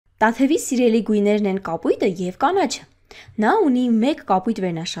Տաթևի սիրելի գույներն են կապույտը և կանաչը։ Նա ունի մեկ կապույտ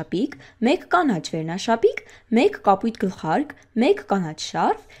վերնաշապիկ, մեկ կանաչ վերնաշապիկ, մեկ կապույտ գլխարկ, մեկ կանաչ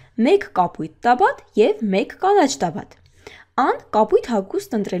շարֆ, մեկ կապույտ տաբատ և մեկ կանաչ տաբատ։ Ան կապույտ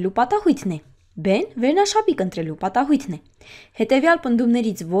հագուստ ընտրելու պատահույթն է։ Բեն վերնաշապիկ ընտրելու պատահույթն է։ Հետևյալ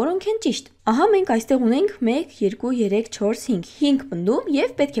պնդումներից որոնք են ճիշտ։ Ահա մենք այստեղ ունենք 1, 2, 3, 4, 5 պնդում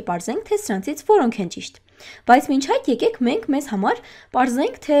և պետք է պարզենք, թե սրանցից որոնք են ճիշտ։ Բայց մինչ այդ եկեք մենք մեզ համար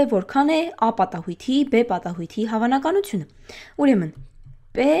պարզենք, թե որքան է A պատահույթի, B պատահույթի հավանականությունը։ Ուրեմն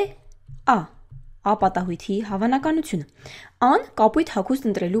A պատահույթի հավանականությունը։ Ան կապույտ հագուստ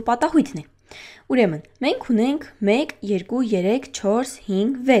ընտրելու պատահույթն է։ Ուրեմն մենք ունենք 1, 2, 3, 4,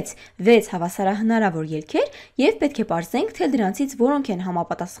 5, 6 հավասարահնարավոր ելքեր և պետք է պարզենք, թե դրանցից որոնք են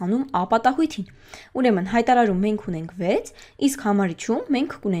համապատասխանում A պատահույթին։ Ուրեմն հայտարարում մենք ունենք 6, իսկ համարիչում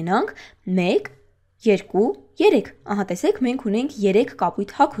մենք կունենանք 1, 2, 3, ահա տեսեք մենք ունենք 3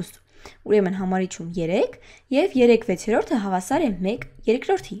 կապույտ հագուստ, ուրեմն համարիչում 3 և 3/6 հավասար է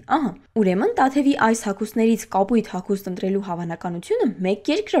 1/2, ահա, ուրեմն տաթևի այս հագուստներից կապույտ հագուստ ընտրելու հավանականությունը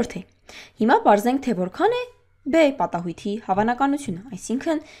 1/2 է, հիմա պարզենք, թե որքան է B պատահույթի հավանականությունը,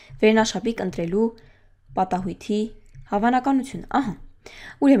 այսինքն վերնաշապիկ ընտրելու պատահույթի հավանականությունը, ահա,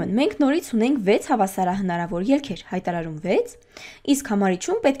 ուրեմն մենք նորից ունենք 6 հավասարահնարավոր ելքեր, հայտարարում 6, իսկ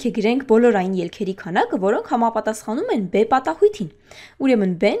համարիչում պետք է գրենք բոլոր այն ելքերի քանակը, որոնք համապատասխանում են B պատահույթին,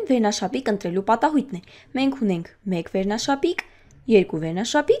 ուրեմն B-ն վերնաշապիկ ընտրելու պատահույթն է, մենք ունենք 1 վերնաշապիկ, 2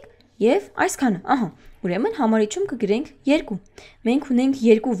 վերնաշապիկ և այսքանը, ահա, ուրեմն համարիչում կգրենք 2, մենք ունենք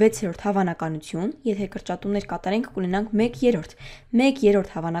 2/6 հավանականություն, եթե կրճատումներ կատարենք կունենանք 1/3, 1/3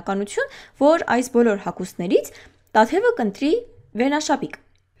 հավանականություն, որ այս բոլոր հագուստներից տաթևը կընտրի վերնաշապիկ։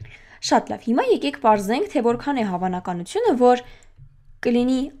 Շատ լավ, հիմա եկեք պարզենք, թե որքան է հավանականությունը, որ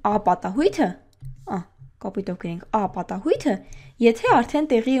կլինի A պատահույթը, կապույտով գրենք A պատահույթը, եթե արդեն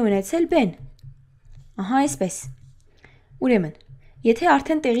տեղի ունեցել B-ն, ահա այսպես, ուրեմն, եթե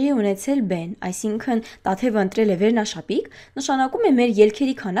արդեն տեղի ունեցել B-ն, այսինքն տաթևը ընտրել է վերնաշապիկ, նշանակում է մեր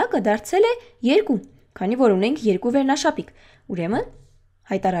ելքերի քանակը դարձել է 2, քանի որ ունենք 2 վերնաշապիկ, ուրեմն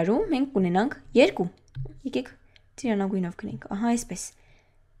հայտարարում մենք կունենանք 2, եկեք ծիրանագույնով գրենք, ահա այսպես,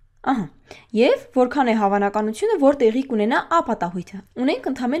 ահա, և որքան է հավանականությունը, որ տեղի կունենա A պատահույթը, ունենք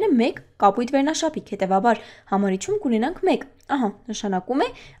ընդամենը 1 կապույտ վերնաշապիկ, հետևաբար համարիչում կունենանք 1, ահա, նշանակում է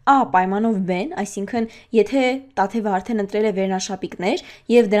A պայմանով B-ն, այսինքն եթե տաթևը արդեն ընտրել է վերնաշապիկներ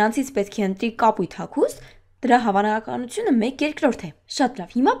և դրանցից պետք է ընտրի կապույտ հագուստ, դրա հավանականությունը 1/2 է։ Շատ լավ,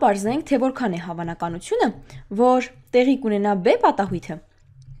 հիմա պարզենք, թե որքան է հավանականությունը, որ տեղի կունենա B պատահույթը,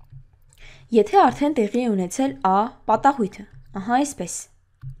 եթե արդեն տեղի է ունեցել A պատահույթը, ահա այսպես,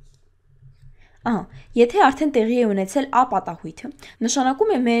 ահա, եթե արդեն տեղի է ունեցել A պատահույթը,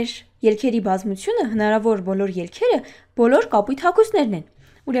 նշանակում է մեր ելքերի բազմությունը, հնարավոր բոլոր ելքերը, բոլոր կապույտ հագուստներն են,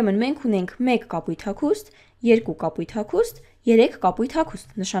 ուրեմն մենք ունենք 1 կապույտ հագուստ, 2 կապույտ հագուստ, 3 կապույտ հագուստ,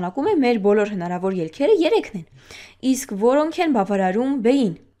 նշանակում է մեր բոլոր հնարավոր ելքերը 3-ն են, իսկ որոնք են բավարարում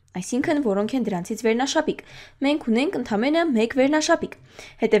B-ին, այսինքն որոնք են դրանցից վերնաշապիկ, մենք ունենք ընդամենը 1 վերնաշապիկ,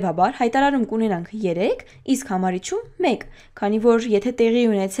 հետևաբար հայտարարում կունենանք 3, իսկ համարիչում 1, քանի որ եթե տեղի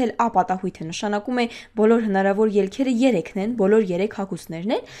ունեցել A պատահույթը նշանակում է բոլոր հնարավոր ելքերը 3-ն են, բոլոր 3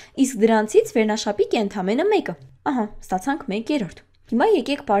 հագուստներն են, իսկ դրանցից վերնաշապիկ է ընդամենը 1-ը, ահա, ստացանք 1/3, հիմա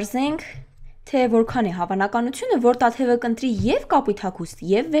եկեք պարզենք, թե որքան է հավանականությունը, որ տաթևը կընտրի և կապույտ հագուստ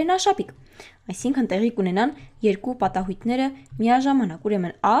և վերնաշապիկ, այսինքն տեղի կունենան երկու պատահույթները միաժամանակ,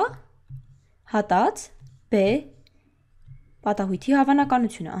 ուրեմն A հատած B պատահույթի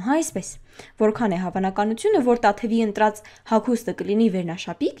հավանականությունը, ահա այսպես, որքան է հավանականությունը, որ տաթևի ընտրած հագուստը կլինի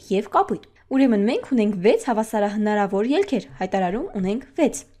վերնաշապիկ և կապույտ, ուրեմն մենք ունենք 6 հավասարահնարավոր ելքեր, հայտարարում ունենք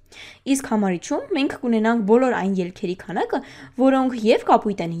 6, իսկ համարիչում մենք կունենանք բոլոր այն ելքերի քանակը, որոնք և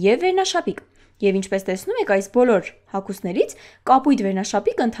կապույտ են և վերնաշապիկ, և ինչպես տեսնում եք այս բոլոր հագուստներից կապույտ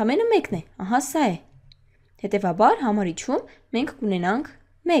վերնաշապիկը ընդամենը 1-ն է, ահա սա է, հետևաբար համարիչում մենք կունենանք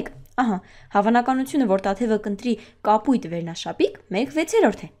 1, ահա, հավանականությունը, որ տաթևը կընտրի կապույտ վերնաշապիկ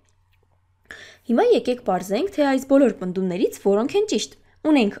 1/6 է։ Հիմա եկեք պարզենք, թե այս բոլոր պնդումներից որոնք են ճիշտ։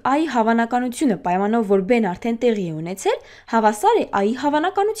 Ունենք A-ի հավանականությունը պայմանով, որ B-ն արդեն տեղի է ունեցել, հավասար է A-ի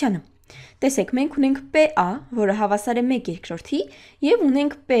հավանականությանը։ Տեսեք, մենք ունենք PA, որը հավասար է 1/2-ի, և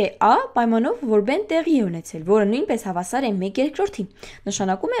ունենք PA պայմանով, որ B-ն տեղի է ունեցել, որը նույնպես հավասար է 1/2-ի։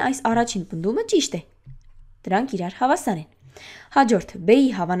 Նշանակում է այս առաջին պնդումը ճիշտ է։ Դրանք իրար հավասար են։ Հաջորդը B-ի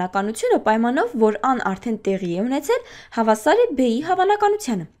հավանականությունը պայմանով, որ Ան արդեն տեղի է ունեցել, հավասար է B-ի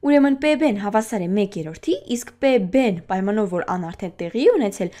հավանականությանը։ Ուրեմն PB-ն հավասար է 1/3-ի, իսկ PB-ն պայմանով, որ Ան արդեն տեղի է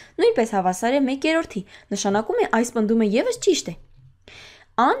ունեցել, նույնպես հավասար է 1/3-ի։ Նշանակում է այս պնդումը ևս ճիշտ է։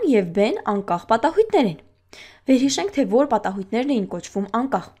 Ան և B-ն անկախ պատահույթներ են։ Վերհիշենք, թե որ պատահույթներն էին կոչվում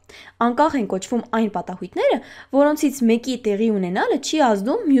անկախ։ Անկախ են կոչվում այն պատահույթները, որոնցից մեկի տեղի ունենալը չի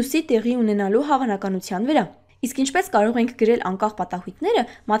ազդում մյուսի տեղի ունենալու հավանականության վրա։ Իսկ ինչպես կարող ենք գրել անկախ պատահույթները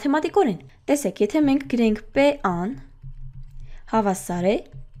մաթեմատիկորեն։ Տեսեք, եթե մենք գրենք P-ան հավասար է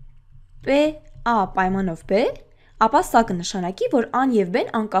P-A պայմանով B, ապա սա կնշանակի, որ A-ն և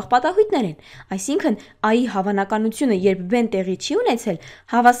B-ն անկախ պատահույթներ են, այսինքն A-ի հավանականությունը, երբ B-ն տեղի չի ունեցել,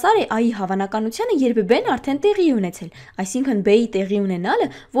 հավասար է A-ի հավանականությանը, երբ B-ն արդեն տեղի ունեցել, այսինքն B-ի տեղի ունենալը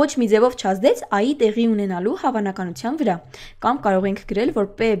ոչ մի ձևով չազդեց A-ի տեղի ունենալու հավանականության վրա, կամ կարող ենք գրել,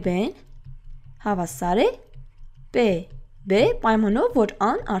 որ P-B-ն հավասար է P-B պայմանով, որ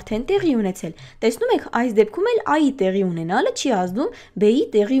A-ն արդեն տեղի ունեցել։ Տեսնում եք, այս դեպքում էլ A-ի տեղի ունենալը չի ազդում B-ի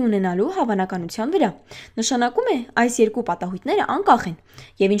տեղի ունենալու հավանականության վրա։ Նշանակում է, այս երկու պատահույթները անկախ են։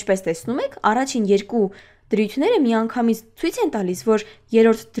 Եվ ինչպես տեսնում եք, առաջին երկու դրույթները միանգամից ցույց են տալիս, որ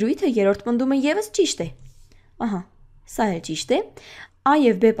երրորդ դրույթը, երրորդ պնդումը ևս ճիշտ է։ Ահա, սա էլ ճիշտ է։ A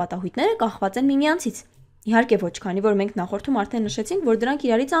և B պատահույթները կախված են միմյանցից։ Իհարկե ոչ, քանի որ մենք նախորդում արդեն նշեցինք, որ դրանք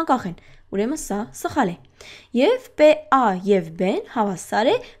իրարից անկախ են, ուրեմն սա սխալ է։ Եվ P-A և B-ն հավասար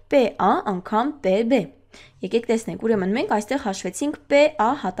է P-A անգամ P-B։ Եկեք տեսնենք, ուրեմն մենք այստեղ հաշվեցինք P-A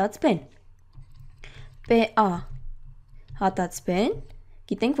հատած B-ն։ P-A հատած B-ն,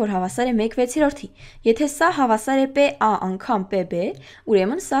 գիտենք, որ հավասար է 1/6-ի։ Եթե սա հավասար է P-A անգամ P-B,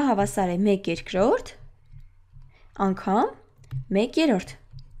 ուրեմն սա հավասար է 1/2 անգամ 1/3։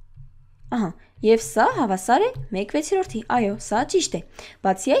 Ահա, և սա հավասար է 1/6-ի, այո, սա ճիշտ է։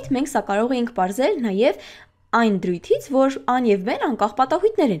 Բացի այդ, մենք սա կարող էինք պարզել նաև այն դրույթից, որ A-ն և B-ն անկախ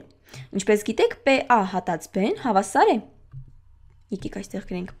պատահույթներ են։ Ինչպես գիտեք, P-A հատած B-ն հավասար է, եկեք այստեղ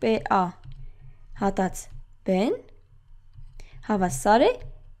գրենք P-A հատած B-ն հավասար է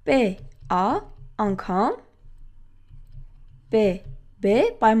P-A անգամ P-B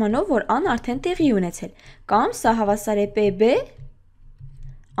պայմանով, որ A-ն արդեն տեղի ունեցել, կամ սա հավասար է P-B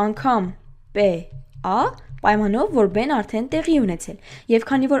անգամ P-A պայմանով, որ B-ն արդեն տեղի ունեցել։ Եվ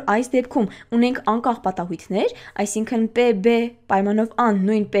քանի որ այս դեպքում ունենք անկախ պատահույթներ, այսինքն P-B պայմանով A-ն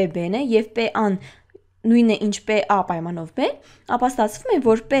նույն P-B-ն է և P-A-ն նույնն է ինչ P-A պայմանով B, ապա ստացվում է,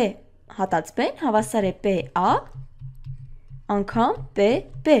 որ P հատած B-ն հավասար է P-A անգամ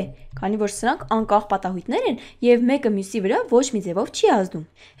P-B, քանի որ սրանք անկախ պատահույթներ են և մեկը մյուսի վրա ոչ մի ձևով չի ազդում։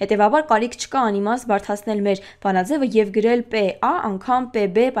 Հետևաբար կարիք չկա անիմաստ բարդացնել մեր բանաձևը և գրել P-A անգամ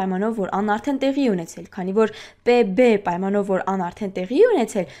P-B պայմանով, որ A-ն արդեն տեղի ունեցել, քանի որ P-B պայմանով, որ A-ն արդեն տեղի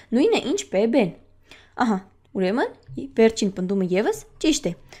ունեցել, նույնն է ինչ P-B-ն։ Ահա, ուրեմն վերջին պնդումը ևս ճիշտ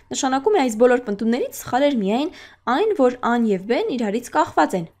է։ Նշանակում է այս բոլոր պնդումներից սխալ էր միայն այն, որ A-ն և B-ն իրարից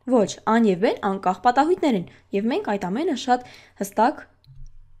կախված են։ Ոչ, A-ն և B-ն անկախ պատահույթներ են, և մենք այդ ամենը շատ հստակ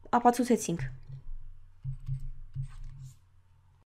ապացուցեցինք։